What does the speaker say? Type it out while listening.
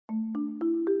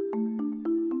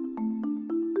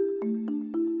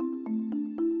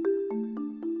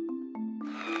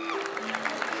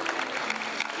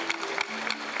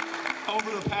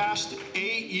Over the past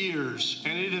 8 years,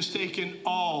 and it has taken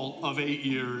all of 8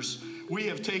 years, we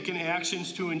have taken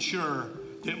actions to ensure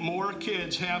that more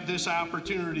kids have this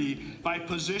opportunity by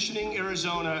positioning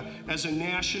Arizona as a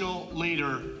national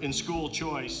leader in school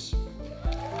choice.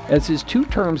 As his 2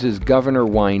 terms as governor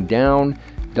wind down,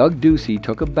 Doug Ducey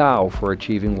took a bow for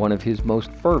achieving one of his most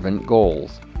fervent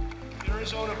goals.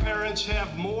 Arizona parents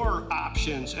have more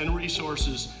options and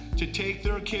resources to take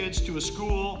their kids to a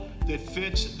school that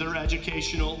fits their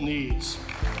educational needs.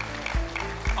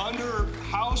 Under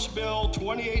House Bill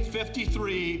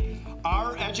 2853,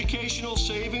 our educational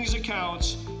savings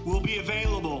accounts will be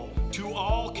available to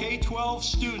all K-12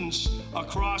 students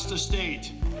across the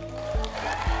state.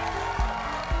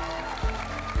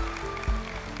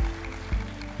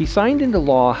 He signed into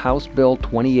law House Bill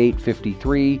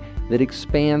 2853 that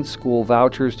expands school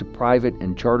vouchers to private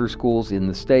and charter schools in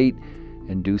the state,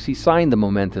 and Ducey signed the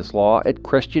momentous law at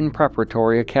Christian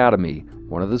Preparatory Academy,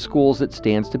 one of the schools that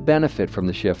stands to benefit from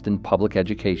the shift in public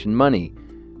education money.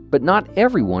 But not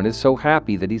everyone is so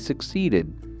happy that he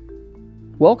succeeded.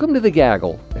 Welcome to The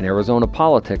Gaggle, an Arizona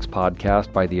politics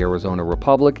podcast by the Arizona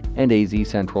Republic and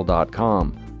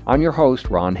azcentral.com. I'm your host,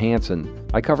 Ron Hansen.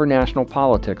 I cover national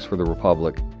politics for the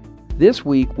Republic. This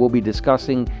week, we'll be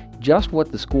discussing just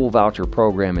what the school voucher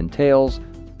program entails,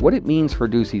 what it means for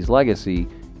Ducey's legacy,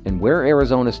 and where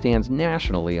Arizona stands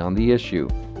nationally on the issue.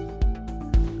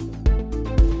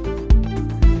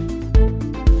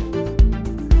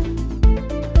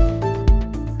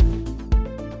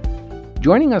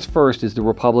 Joining us first is the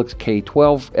Republic's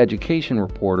K-12 education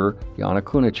reporter, Yana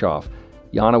Kunichov.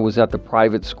 Yana was at the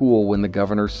private school when the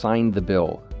governor signed the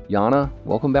bill. Yana,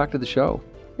 welcome back to the show.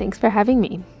 Thanks for having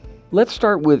me. Let's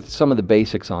start with some of the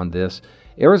basics on this.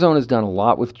 Arizona's done a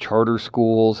lot with charter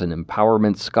schools and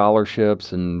empowerment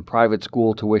scholarships and private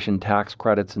school tuition tax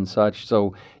credits and such,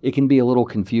 so it can be a little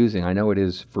confusing. I know it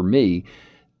is for me.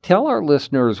 Tell our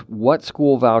listeners what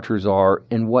school vouchers are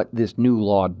and what this new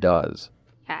law does.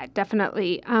 Yeah,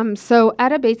 definitely. So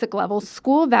at a basic level,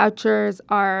 school vouchers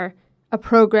are a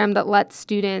program that lets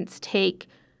students take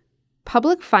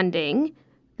public funding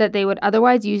that they would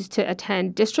otherwise use to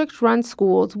attend district-run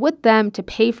schools with them to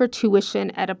pay for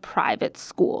tuition at a private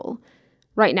school.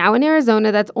 Right now in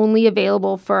Arizona, that's only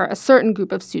available for a certain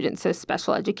group of students, so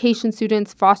special education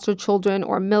students, foster children,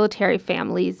 or military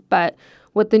families. But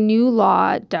what the new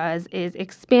law does is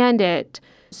expand it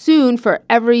soon for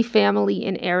every family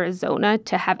in Arizona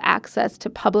to have access to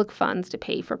public funds to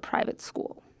pay for private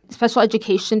school. Special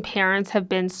education parents have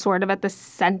been sort of at the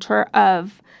center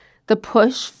of the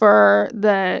push for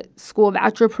the school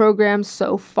voucher program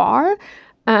so far.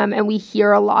 And we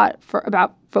hear a lot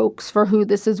about folks for who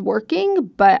this is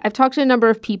working, but I've talked to a number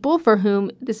of people for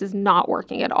whom this is not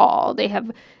working at all. They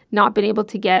have not been able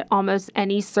to get almost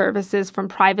any services from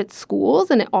private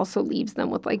schools, and it also leaves them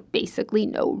with basically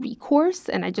no recourse.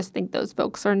 And I just think those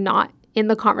folks are not in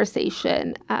the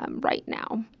conversation right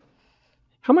now.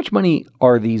 How much money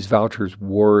are these vouchers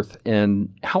worth, and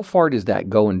how far does that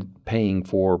go in paying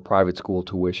for private school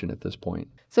tuition at this point?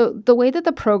 So the way that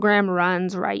the program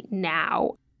runs right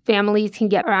now, families can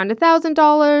get around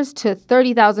 $1,000 to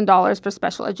 $30,000 for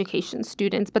special education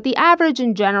students, but the average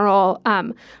in general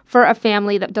for a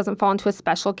family that doesn't fall into a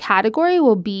special category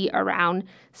will be around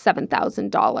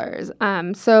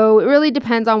 $7,000. So it really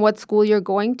depends on what school you're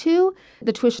going to.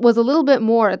 The tuition was a little bit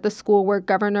more at the school where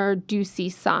Governor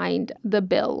Ducey signed the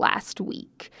bill last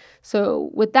week. So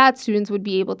with that, students would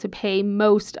be able to pay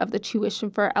most of the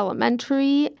tuition for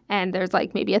elementary, and there's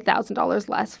maybe $1,000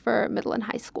 less for middle and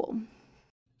high school.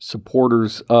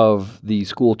 Supporters of the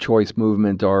school choice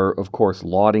movement are, of course,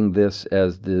 lauding this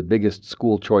as the biggest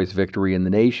school choice victory in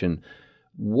the nation.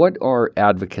 What are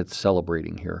advocates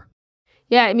celebrating here?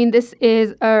 Yeah, I mean, this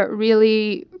is a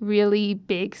really, really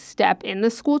big step in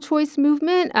the school choice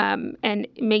movement, and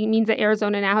it means that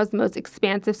Arizona now has the most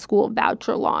expansive school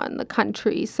voucher law in the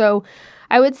country. So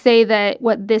I would say that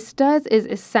what this does is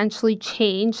essentially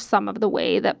change some of the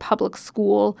way that public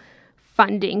school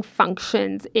funding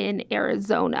functions in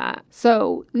Arizona.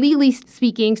 So legally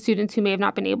speaking, students who may have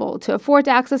not been able to afford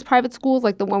to access private schools,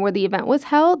 like the one where the event was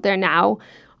held, they're now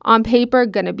on paper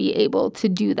going to be able to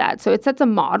do that. So it sets a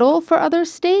model for other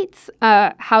states.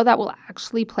 How that will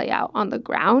actually play out on the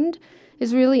ground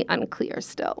is really unclear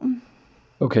still.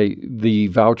 Okay, the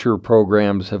voucher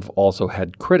programs have also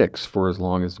had critics for as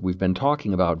long as we've been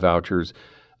talking about vouchers.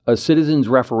 A citizens'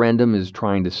 referendum is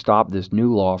trying to stop this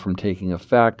new law from taking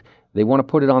effect. They want to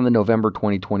put it on the November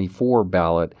 2024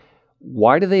 ballot.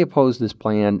 Why do they oppose this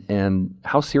plan, and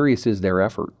how serious is their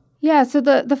effort? Yeah, so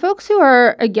the folks who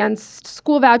are against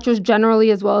school vouchers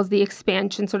generally, as well as the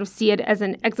expansion, sort of see it as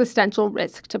an existential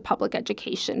risk to public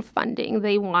education funding.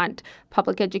 They want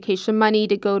public education money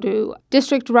to go to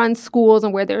district-run schools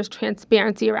and where there's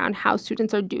transparency around how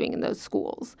students are doing in those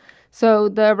schools. So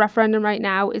the referendum right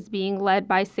now is being led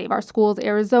by Save Our Schools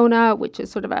Arizona, which is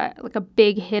sort of a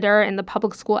big hitter in the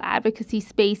public school advocacy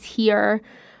space here.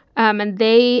 And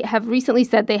they have recently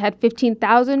said they had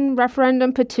 15,000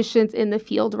 referendum petitions in the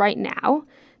field right now.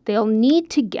 They'll need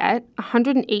to get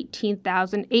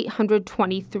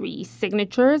 118,823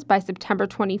 signatures by September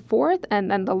 24th, and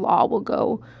then the law will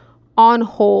go on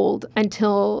hold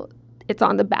until it's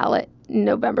on the ballot in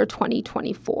November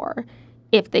 2024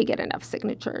 if they get enough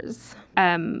signatures.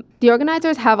 The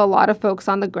organizers have a lot of folks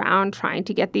on the ground trying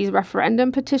to get these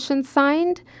referendum petitions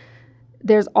signed.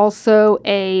 There's also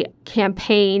a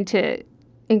campaign to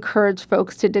encourage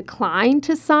folks to decline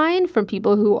to sign from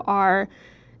people who are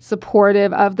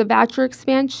supportive of the voucher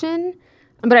expansion.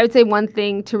 But I would say one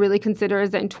thing to really consider is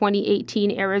that in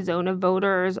 2018, Arizona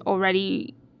voters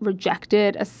already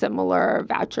rejected a similar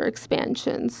voucher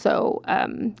expansion. So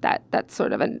that's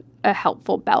sort of a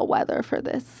helpful bellwether for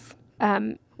this.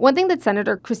 One thing that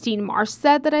Senator Christine Marsh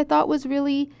said that I thought was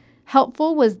really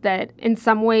helpful was that in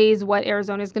some ways what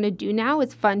Arizona is going to do now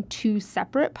is fund two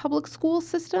separate public school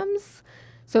systems.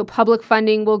 So public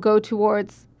funding will go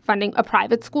towards funding a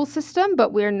private school system,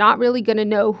 but we're not really going to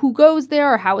know who goes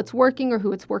there or how it's working or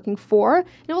who it's working for. And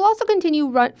it will also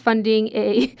continue funding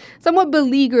a somewhat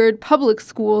beleaguered public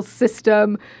school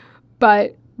system,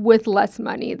 but with less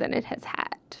money than it has had.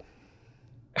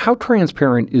 How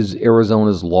transparent is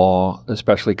Arizona's law,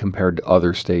 especially compared to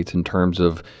other states, in terms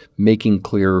of making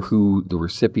clear who the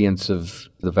recipients of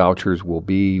the vouchers will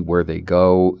be, where they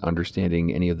go,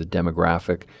 understanding any of the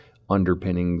demographic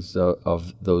underpinnings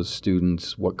of those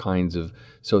students, what kinds of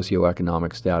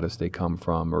socioeconomic status they come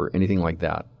from, or anything like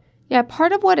that? Yeah,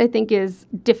 part of what I think is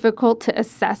difficult to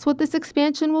assess what this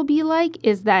expansion will be like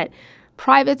is that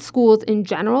private schools in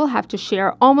general have to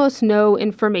share almost no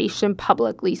information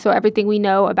publicly. So everything we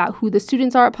know about who the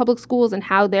students are at public schools and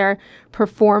how they're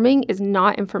performing is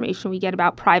not information we get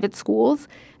about private schools.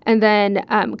 And then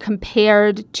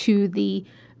compared to the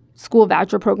school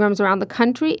voucher programs around the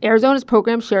country, Arizona's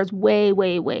program shares way,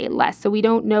 way, way less. So we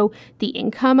don't know the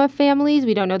income of families.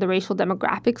 We don't know the racial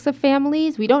demographics of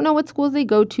families. We don't know what schools they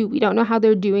go to. We don't know how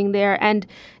they're doing there. And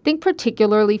I think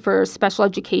particularly for special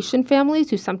education families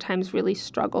who sometimes really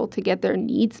struggle to get their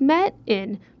needs met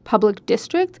in public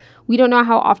districts, we don't know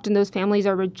how often those families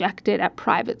are rejected at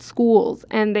private schools,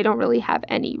 and they don't really have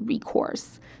any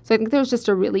recourse. So I think there's just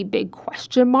a really big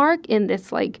question mark in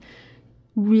this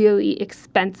really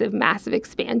expensive, massive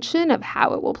expansion of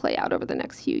how it will play out over the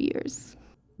next few years.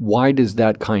 Why does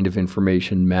that kind of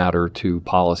information matter to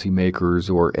policymakers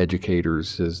or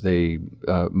educators as they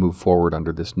move forward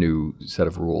under this new set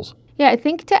of rules? Yeah, I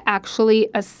think to actually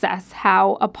assess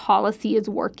how a policy is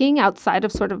working outside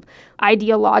of sort of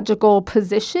ideological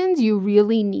positions, you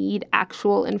really need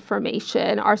actual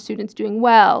information. Are students doing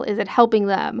well? Is it helping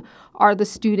them? Are the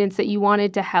students that you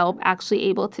wanted to help actually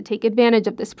able to take advantage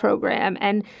of this program?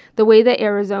 And the way that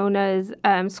Arizona's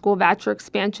school voucher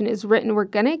expansion is written, we're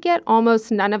going to get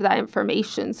almost none of that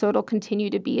information. So it'll continue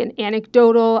to be an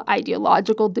anecdotal,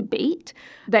 ideological debate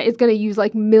that is going to use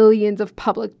millions of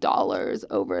public dollars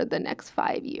over the next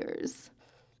 5 years.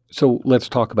 So let's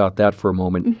talk about that for a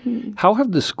moment. Mm-hmm. How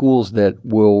have the schools that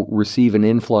will receive an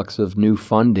influx of new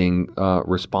funding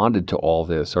responded to all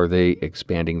this? Are they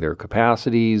expanding their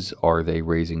capacities? Are they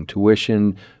raising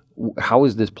tuition? How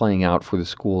is this playing out for the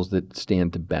schools that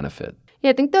stand to benefit? Yeah,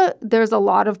 I think there's a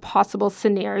lot of possible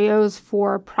scenarios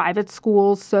for private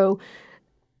schools. So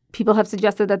people have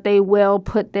suggested that they will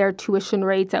put their tuition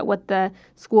rates at what the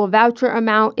school voucher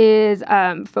amount is.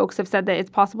 Folks have said that it's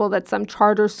possible that some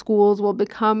charter schools will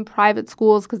become private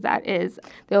schools because there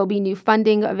will be new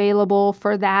funding available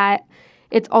for that.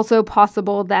 It's also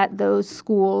possible that those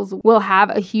schools will have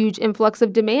a huge influx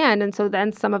of demand. And so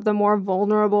then some of the more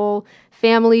vulnerable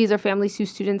families or families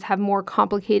whose students have more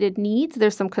complicated needs,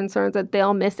 there's some concerns that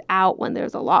they'll miss out when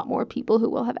there's a lot more people who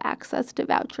will have access to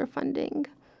voucher funding.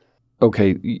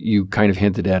 Okay, you kind of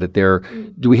hinted at it there.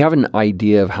 Do we have an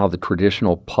idea of how the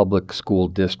traditional public school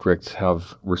districts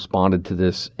have responded to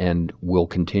this and will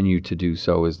continue to do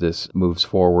so as this moves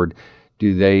forward?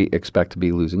 Do they expect to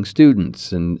be losing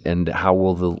students? And how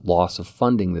will the loss of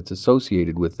funding that's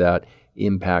associated with that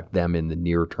impact them in the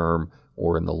near term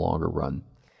or in the longer run?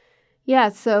 Yeah,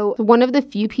 so one of the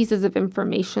few pieces of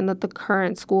information that the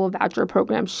current school voucher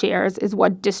program shares is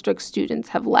what district students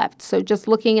have left. So just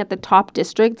looking at the top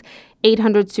districts,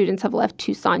 800 students have left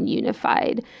Tucson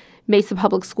Unified. Mesa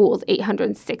Public Schools,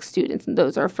 806 students. And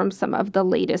those are from some of the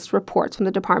latest reports from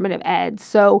the Department of Ed.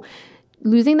 So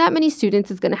losing that many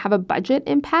students is going to have a budget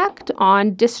impact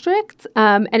on districts.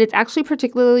 And it's actually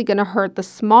particularly going to hurt the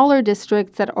smaller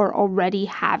districts that are already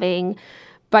having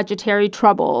budgetary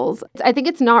troubles. I think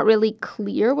it's not really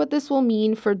clear what this will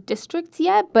mean for districts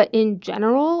yet, but in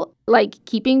general, like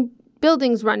keeping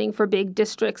buildings running for big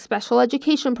districts, special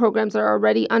education programs that are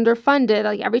already underfunded,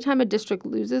 like every time a district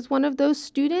loses one of those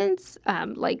students,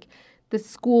 like the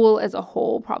school as a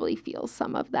whole probably feels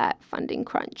some of that funding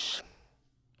crunch.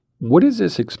 What is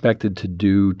this expected to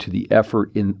do to the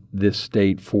effort in this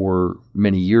state for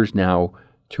many years now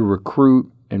to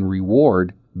recruit and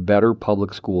reward better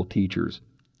public school teachers?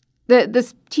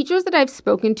 The teachers that I've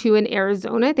spoken to in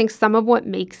Arizona, I think some of what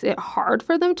makes it hard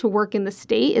for them to work in the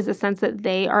state is a sense that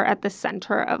they are at the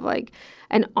center of like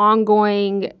an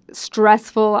ongoing,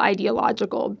 stressful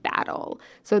ideological battle.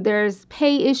 So there's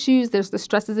pay issues, there's the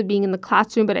stresses of being in the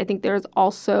classroom, but I think there's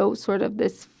also sort of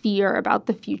this fear about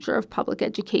the future of public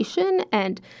education.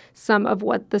 And some of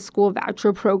what the school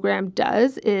voucher program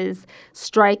does is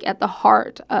strike at the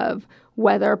heart of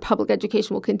whether public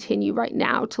education will continue right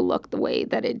now to look the way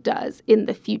that it does in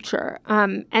the future.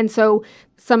 And so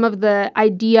some of the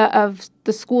idea of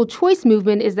the school choice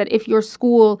movement is that if your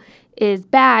school is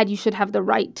bad, you should have the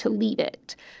right to leave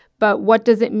it. But what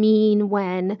does it mean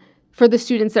for the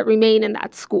students that remain in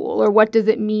that school? Or what does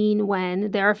it mean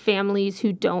when there are families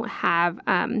who don't have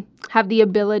the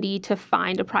ability to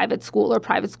find a private school, or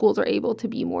private schools are able to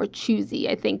be more choosy?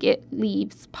 I think it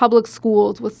leaves public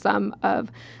schools with some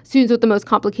of students with the most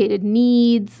complicated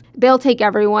needs. They'll take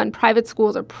everyone. Private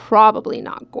schools are probably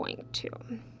not going to.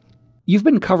 You've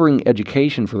been covering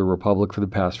education for the Republic for the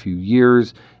past few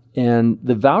years, and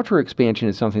the voucher expansion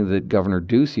is something that Governor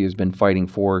Ducey has been fighting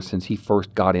for since he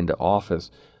first got into office.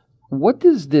 What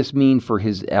does this mean for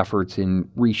his efforts in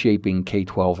reshaping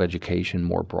K-12 education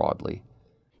more broadly?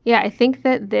 Yeah, I think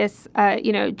that this,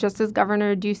 just as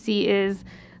Governor Ducey is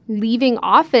leaving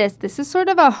office, this is sort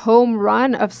of a home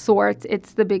run of sorts.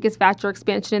 It's the biggest voucher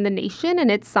expansion in the nation, and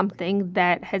it's something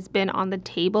that has been on the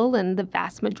table in the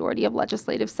vast majority of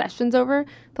legislative sessions over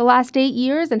the last 8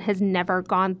 years and has never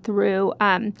gone through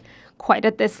quite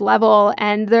at this level.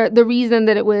 And the reason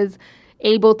that it was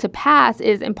able to pass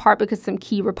is in part because some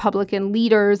key Republican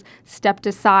leaders stepped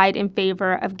aside in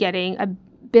favor of getting $1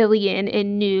 billion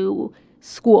in new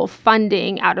school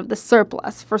funding out of the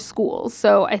surplus for schools.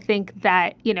 So I think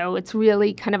that, it's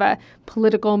really kind of a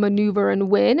political maneuver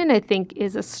and win, and I think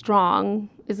is a strong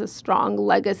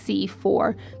legacy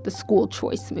for the school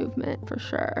choice movement for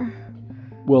sure.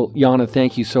 Well, Yana,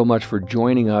 thank you so much for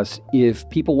joining us. If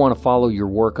people want to follow your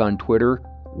work on Twitter,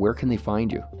 where can they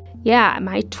find you? Yeah,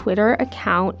 my Twitter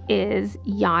account is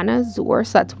Yana Zur,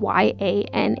 so that's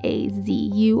Yanazure,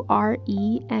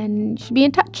 and you should be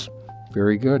in touch.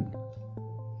 Very good.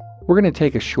 We're going to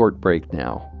take a short break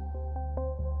now.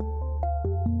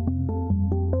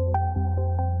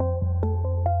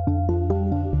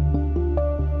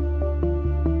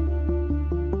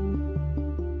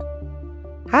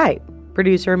 Hi,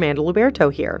 producer Amanda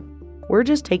Luberto here. We're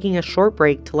just taking a short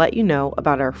break to let you know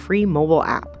about our free mobile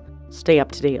app. Stay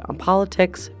up to date on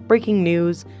politics, breaking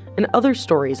news, and other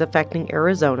stories affecting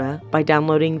Arizona by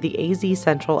downloading the AZ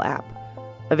Central app.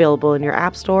 Available in your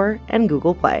App Store and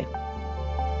Google Play.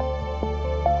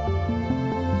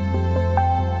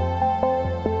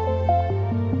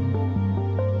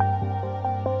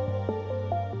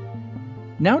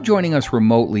 Now joining us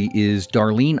remotely is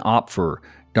Darlene Opfer.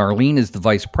 Darlene is the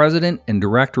Vice President and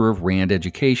Director of RAND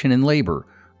Education and Labor.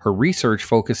 Her research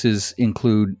focuses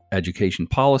include education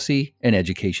policy and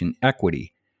education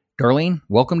equity. Darlene,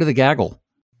 welcome to The Gaggle.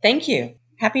 Thank you.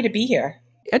 Happy to be here.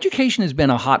 Education has been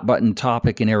a hot-button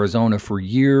topic in Arizona for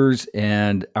years,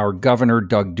 and our governor,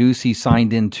 Doug Ducey,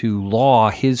 signed into law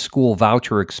his school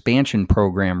voucher expansion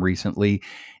program recently.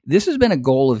 This has been a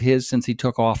goal of his since he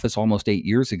took office almost 8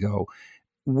 years ago.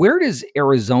 Where does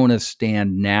Arizona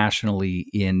stand nationally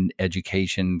in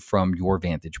education from your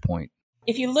vantage point?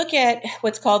 If you look at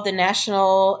what's called the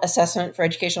National Assessment for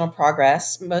Educational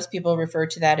Progress, most people refer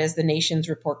to that as the nation's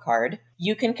report card.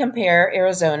 You can compare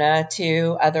Arizona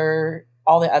to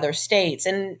all the other states.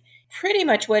 And pretty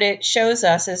much what it shows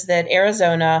us is that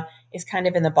Arizona is kind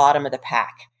of in the bottom of the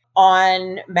pack.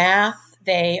 On math,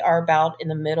 they are about in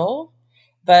the middle.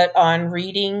 But on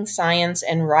reading, science,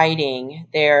 and writing,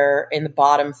 they're in the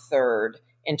bottom third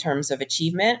in terms of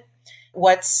achievement.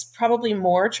 What's probably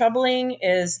more troubling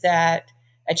is that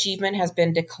achievement has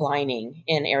been declining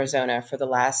in Arizona for the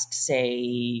last,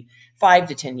 say, 5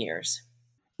 to 10 years.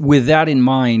 With that in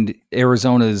mind,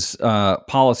 Arizona's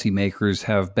policymakers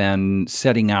have been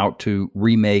setting out to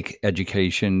remake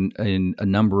education in a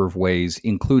number of ways,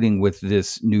 including with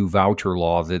this new voucher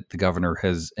law that the governor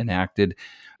has enacted.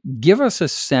 Give us a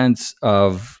sense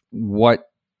of what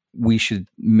we should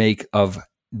make of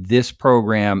this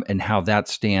program and how that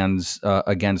stands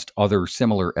against other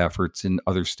similar efforts in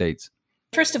other states.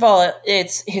 First of all,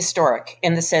 it's historic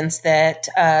in the sense that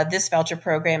this voucher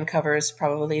program covers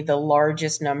probably the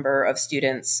largest number of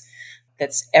students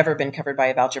that's ever been covered by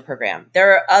a voucher program.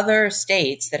 There are other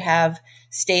states that have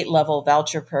state-level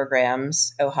voucher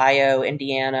programs, Ohio,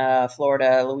 Indiana,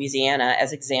 Florida, Louisiana,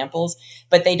 as examples,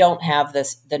 but they don't have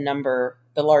the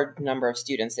large number of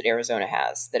students that Arizona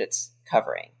has that it's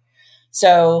covering.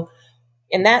 So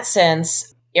in that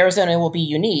sense, Arizona will be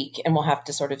unique and we'll have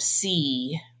to sort of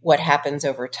see what happens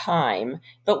over time.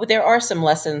 But there are some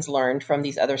lessons learned from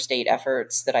these other state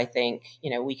efforts that I think,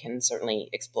 we can certainly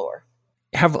explore.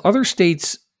 Have other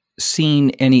states seen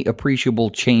any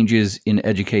appreciable changes in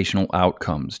educational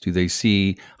outcomes? Do they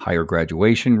see higher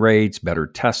graduation rates, better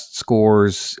test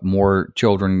scores, more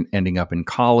children ending up in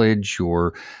college?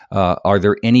 Or are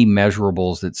there any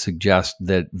measurables that suggest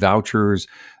that vouchers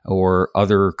or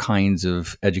other kinds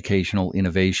of educational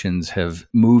innovations have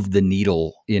moved the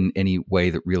needle in any way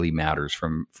that really matters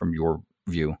from your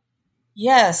view?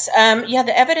 Yes.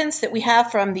 The evidence that we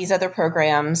have from these other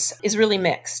programs is really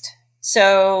mixed.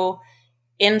 So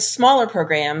in smaller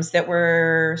programs that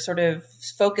were sort of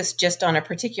focused just on a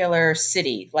particular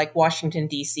city, like Washington,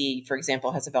 D.C., for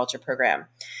example, has a voucher program.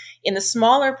 In the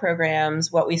smaller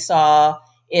programs, what we saw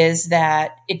is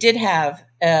that it did have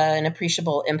an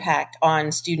appreciable impact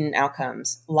on student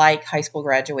outcomes, like high school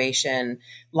graduation,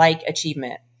 like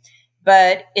achievement.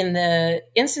 But in the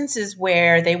instances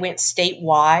where they went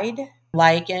statewide,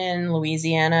 like in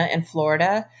Louisiana and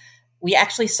Florida, we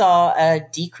actually saw a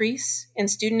decrease in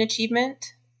student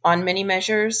achievement on many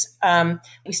measures.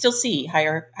 We still see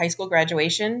higher high school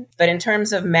graduation, but in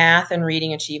terms of math and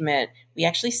reading achievement, we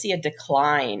actually see a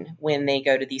decline when they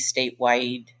go to these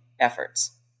statewide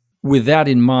efforts. With that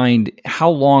in mind,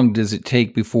 how long does it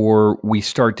take before we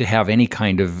start to have any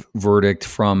kind of verdict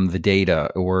from the data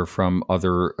or from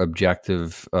other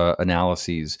objective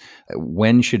analyses?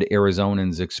 When should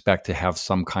Arizonans expect to have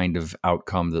some kind of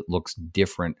outcome that looks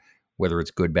different, whether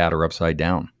it's good, bad, or upside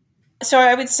down? So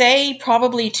I would say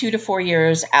probably 2 to 4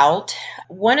 years out.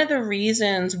 One of the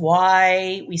reasons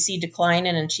why we see decline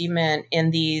in achievement in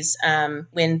these,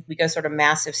 when we go sort of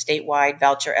massive statewide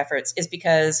voucher efforts, is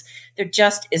because there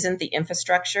just isn't the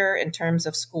infrastructure in terms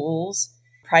of schools,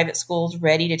 private schools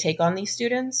ready to take on these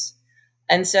students.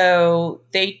 And so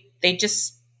they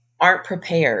just aren't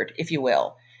prepared, if you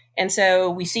will. And so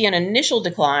we see an initial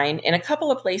decline. In a couple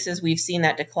of places, we've seen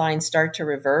that decline start to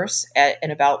reverse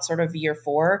in about sort of year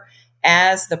 4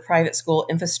 as the private school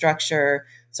infrastructure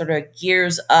sort of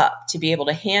gears up to be able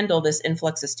to handle this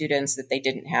influx of students that they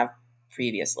didn't have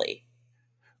previously.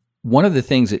 One of the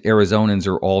things that Arizonans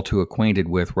are all too acquainted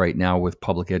with right now with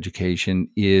public education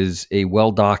is a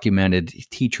well-documented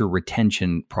teacher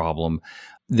retention problem.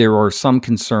 There are some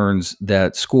concerns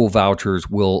that school vouchers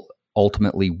will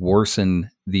ultimately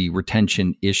worsen the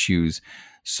retention issues.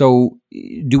 So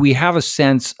do we have a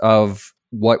sense of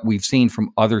what we've seen from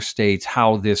other states,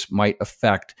 how this might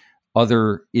affect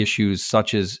other issues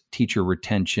such as teacher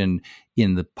retention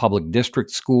in the public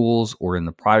district schools or in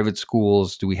the private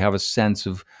schools? Do we have a sense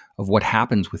of what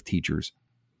happens with teachers?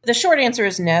 The short answer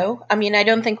is no. I mean, I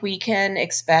don't think we can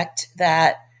expect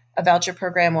that a voucher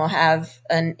program will have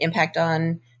an impact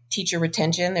on teacher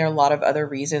retention. There are a lot of other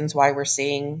reasons why we're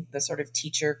seeing the sort of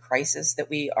teacher crisis that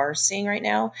we are seeing right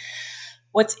now.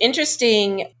 What's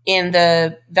interesting in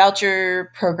the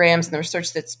voucher programs and the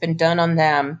research that's been done on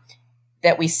them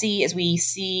that we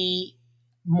see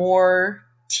more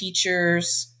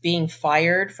teachers being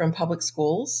fired from public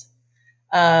schools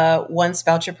once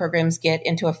voucher programs get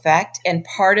into effect. And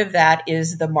part of that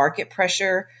is the market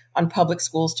pressure on public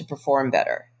schools to perform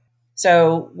better.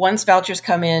 So once vouchers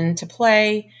come into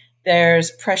play, there's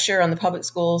pressure on the public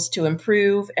schools to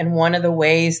improve. And one of the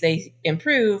ways they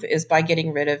improve is by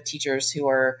getting rid of teachers who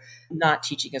are not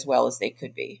teaching as well as they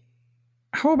could be.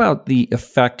 How about the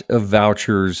effect of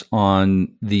vouchers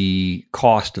on the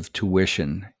cost of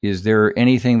tuition? Is there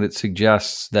anything that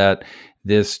suggests that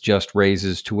this just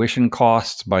raises tuition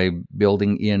costs by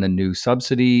building in a new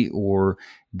subsidy, or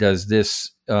does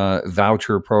this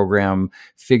voucher program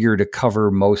figure to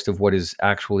cover most of what is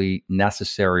actually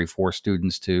necessary for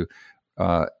students to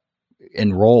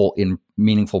enroll in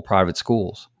meaningful private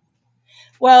schools?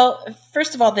 Well,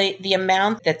 first of all, the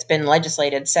amount that's been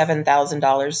legislated,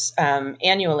 $7,000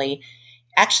 annually,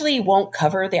 actually won't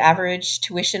cover the average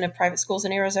tuition of private schools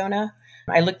in Arizona.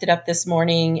 I looked it up this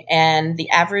morning, and the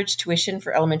average tuition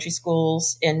for elementary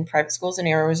schools in private schools in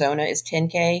Arizona is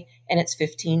 $10K, and it's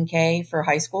 $15K for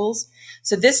high schools.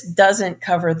 So this doesn't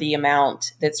cover the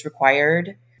amount that's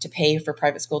required to pay for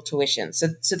private school tuition.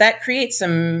 So that creates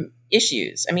some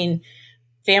issues. I mean,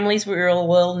 families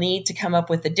will need to come up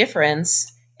with the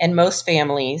difference, and most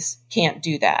families can't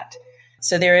do that.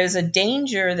 So there is a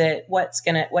danger that what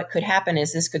could happen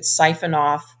is this could siphon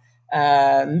off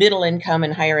middle income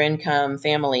and higher income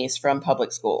families from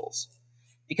public schools,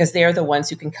 because they're the ones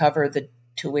who can cover the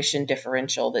tuition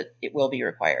differential that it will be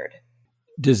required.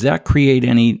 Does that create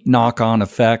any knock-on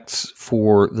effects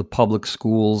for the public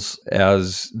schools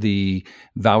as the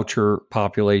voucher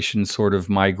population sort of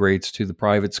migrates to the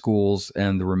private schools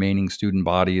and the remaining student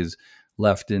body is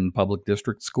left in public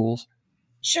district schools?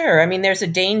 Sure. I mean, there's a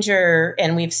danger,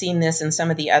 and we've seen this in some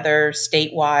of the other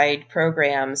statewide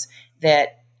programs,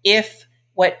 that if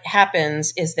what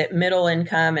happens is that middle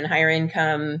income and higher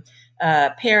income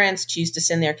parents choose to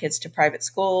send their kids to private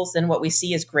schools, then what we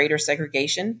see is greater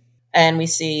segregation. And we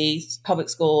see public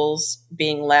schools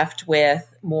being left with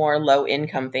more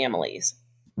low-income families.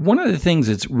 One of the things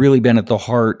that's really been at the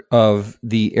heart of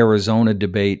the Arizona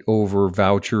debate over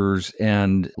vouchers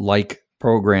and like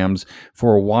programs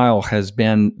for a while has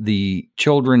been the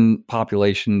children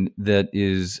population that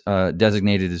is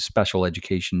designated as special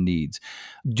education needs.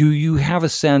 Do you have a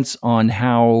sense on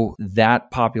how that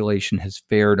population has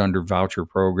fared under voucher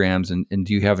programs? And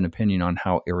do you have an opinion on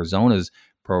how Arizona's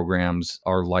programs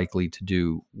are likely to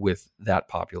do with that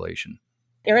population?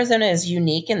 Arizona is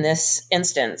unique in this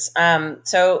instance.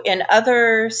 So in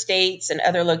other states and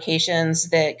other locations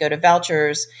that go to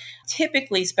vouchers,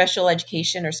 typically special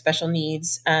education or special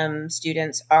needs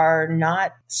students are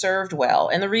not served well.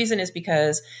 And the reason is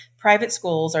because private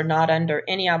schools are not under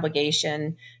any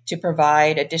obligation to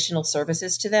provide additional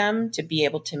services to them to be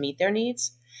able to meet their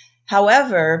needs.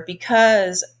 However,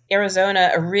 because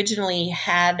Arizona originally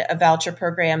had a voucher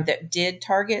program that did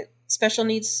target special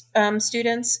needs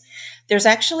students, there's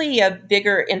actually a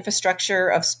bigger infrastructure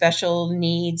of special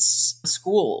needs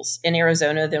schools in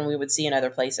Arizona than we would see in other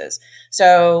places.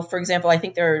 So, for example, I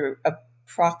think there are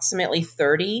approximately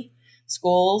 30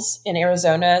 schools in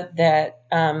Arizona that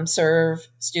serve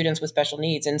students with special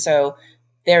needs. And so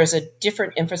there's a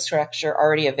different infrastructure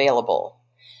already available.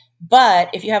 But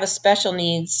if you have a special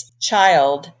needs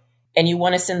child and you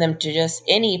want to send them to just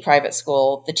any private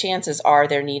school, the chances are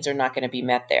their needs are not going to be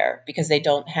met there because they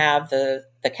don't have the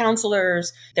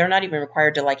counselors. They're not even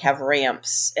required to have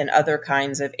ramps and other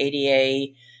kinds of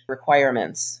ADA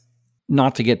requirements.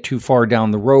 Not to get too far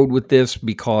down the road with this,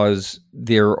 because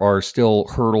there are still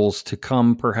hurdles to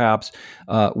come, perhaps.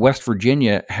 West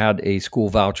Virginia had a school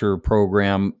voucher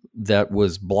program that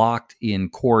was blocked in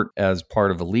court as part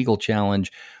of a legal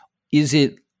challenge. Is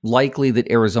it likely that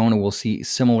Arizona will see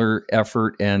similar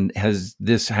effort, and has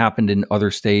this happened in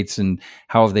other states, and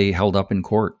how have they held up in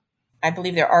court? I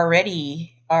believe there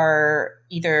already are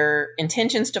either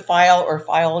intentions to file or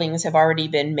filings have already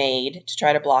been made to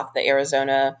try to block the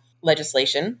Arizona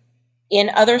legislation. In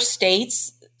other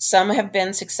states, some have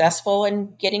been successful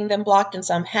in getting them blocked and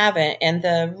some haven't. And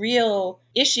the real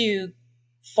issue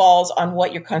falls on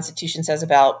what your Constitution says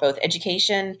about both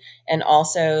education and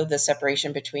also the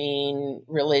separation between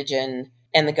religion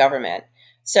and the government.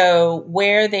 So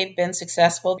where they've been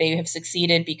successful, they have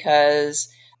succeeded because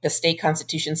the state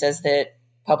constitution says that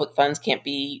public funds can't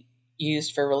be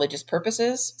used for religious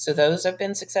purposes. So those have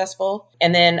been successful.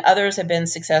 And then others have been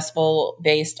successful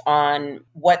based on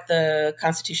what the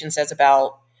Constitution says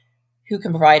about who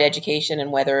can provide education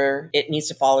and whether it needs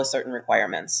to follow certain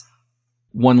requirements.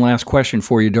 One last question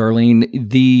for you, Darlene.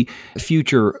 The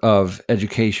future of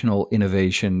educational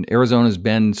innovation. Arizona's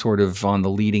been sort of on the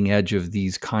leading edge of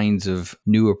these kinds of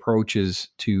new approaches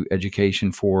to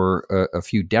education for a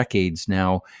few decades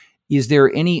now. Is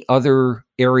there any other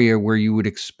area where you would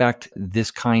expect this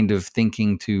kind of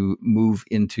thinking to move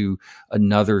into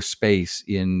another space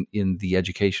in the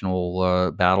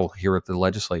educational battle here at the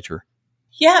legislature?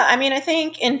 Yeah, I mean, I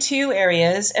think in two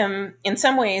areas. In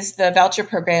some ways, the voucher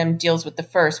program deals with the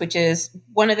first, which is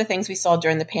one of the things we saw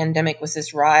during the pandemic was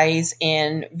this rise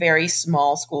in very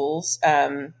small schools,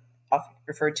 often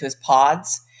referred to as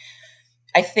pods.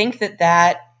 I think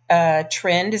that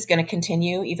trend is going to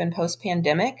continue even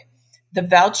post-pandemic. The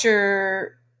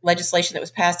voucher legislation that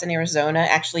was passed in Arizona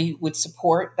actually would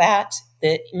support that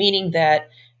meaning that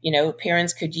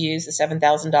parents could use the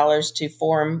 $7,000 to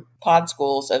form pod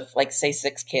schools of say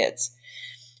 6 kids.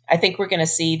 I think we're going to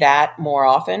see that more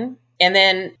often. And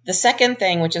then the second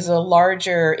thing, which is a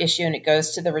larger issue, and it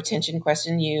goes to the retention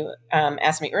question you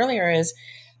asked me earlier, is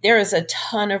there is a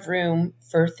ton of room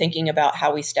for thinking about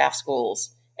how we staff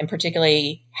schools, and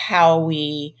particularly how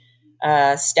we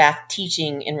staff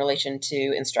teaching in relation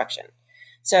to instruction.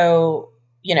 So,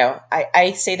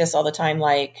 I say this all the time,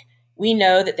 like, we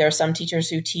know that there are some teachers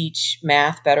who teach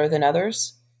math better than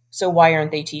others. So why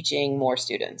aren't they teaching more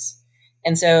students?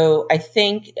 And so I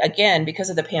think, again, because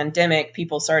of the pandemic,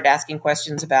 people started asking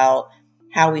questions about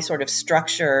how we sort of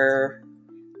structure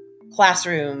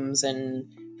classrooms and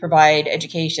provide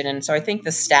education. And so I think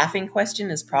the staffing question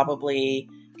is probably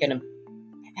going to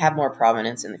have more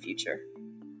prominence in the future.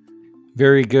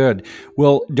 Very good.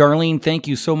 Well, Darlene, thank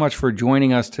you so much for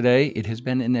joining us today. It has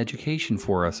been an education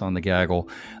for us on The Gaggle.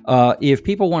 If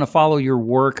people want to follow your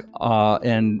work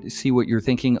and see what you're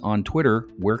thinking on Twitter,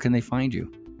 where can they find you?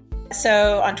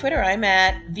 So on Twitter, I'm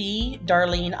at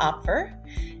 @VDarleneOpfer.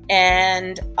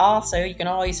 And also, you can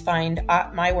always find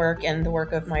my work and the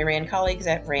work of my RAND colleagues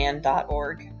at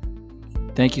rand.org.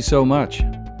 Thank you so much.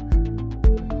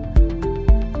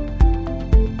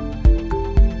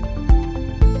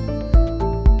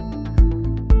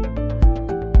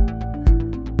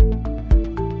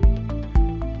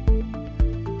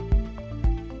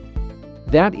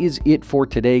 That is it for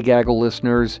today, Gaggle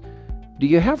listeners. Do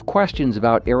you have questions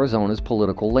about Arizona's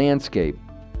political landscape?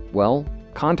 Well,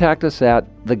 contact us at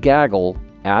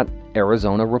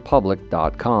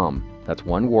thegaggle@arizonarepublic.com. That's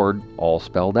one word, all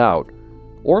spelled out.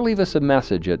 Or leave us a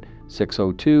message at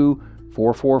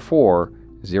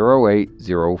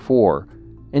 602-444-0804.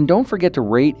 And don't forget to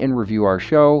rate and review our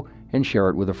show and share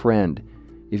it with a friend.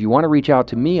 If you want to reach out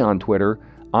to me on Twitter,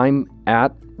 I'm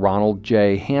at Ronald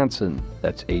J. Hansen.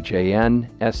 That's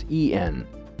Hansen.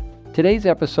 Today's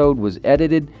episode was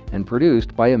edited and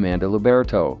produced by Amanda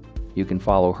Luberto. You can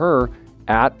follow her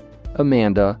at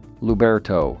Amanda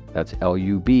Luberto. That's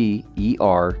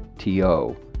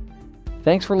Luberto.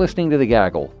 Thanks for listening to The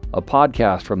Gaggle, a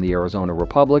podcast from the Arizona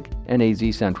Republic and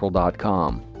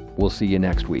azcentral.com. We'll see you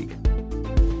next week.